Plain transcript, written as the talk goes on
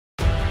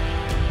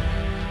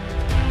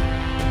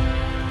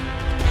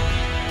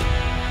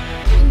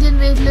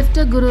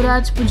Weightlifter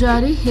Gururaj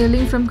Poojary,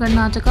 hailing from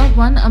Karnataka,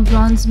 won a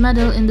bronze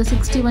medal in the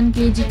 61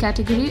 kg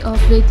category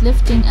of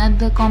weightlifting at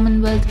the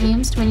Commonwealth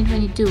Games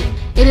 2022.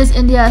 It is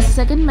India's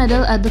second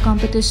medal at the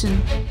competition.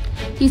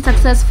 He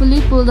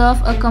successfully pulled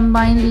off a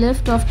combined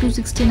lift of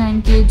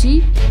 269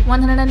 kg,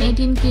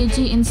 118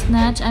 kg in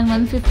snatch and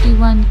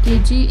 151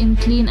 kg in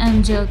clean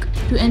and jerk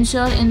to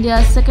ensure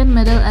India's second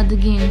medal at the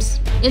Games.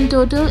 In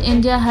total,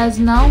 India has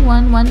now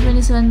won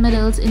 127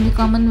 medals in the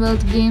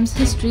Commonwealth Games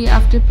history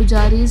after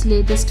Poojary's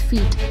latest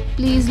feat.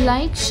 Please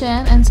like,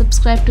 share and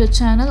subscribe to our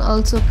channel.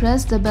 Also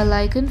press the bell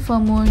icon for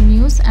more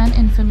news and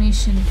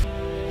information.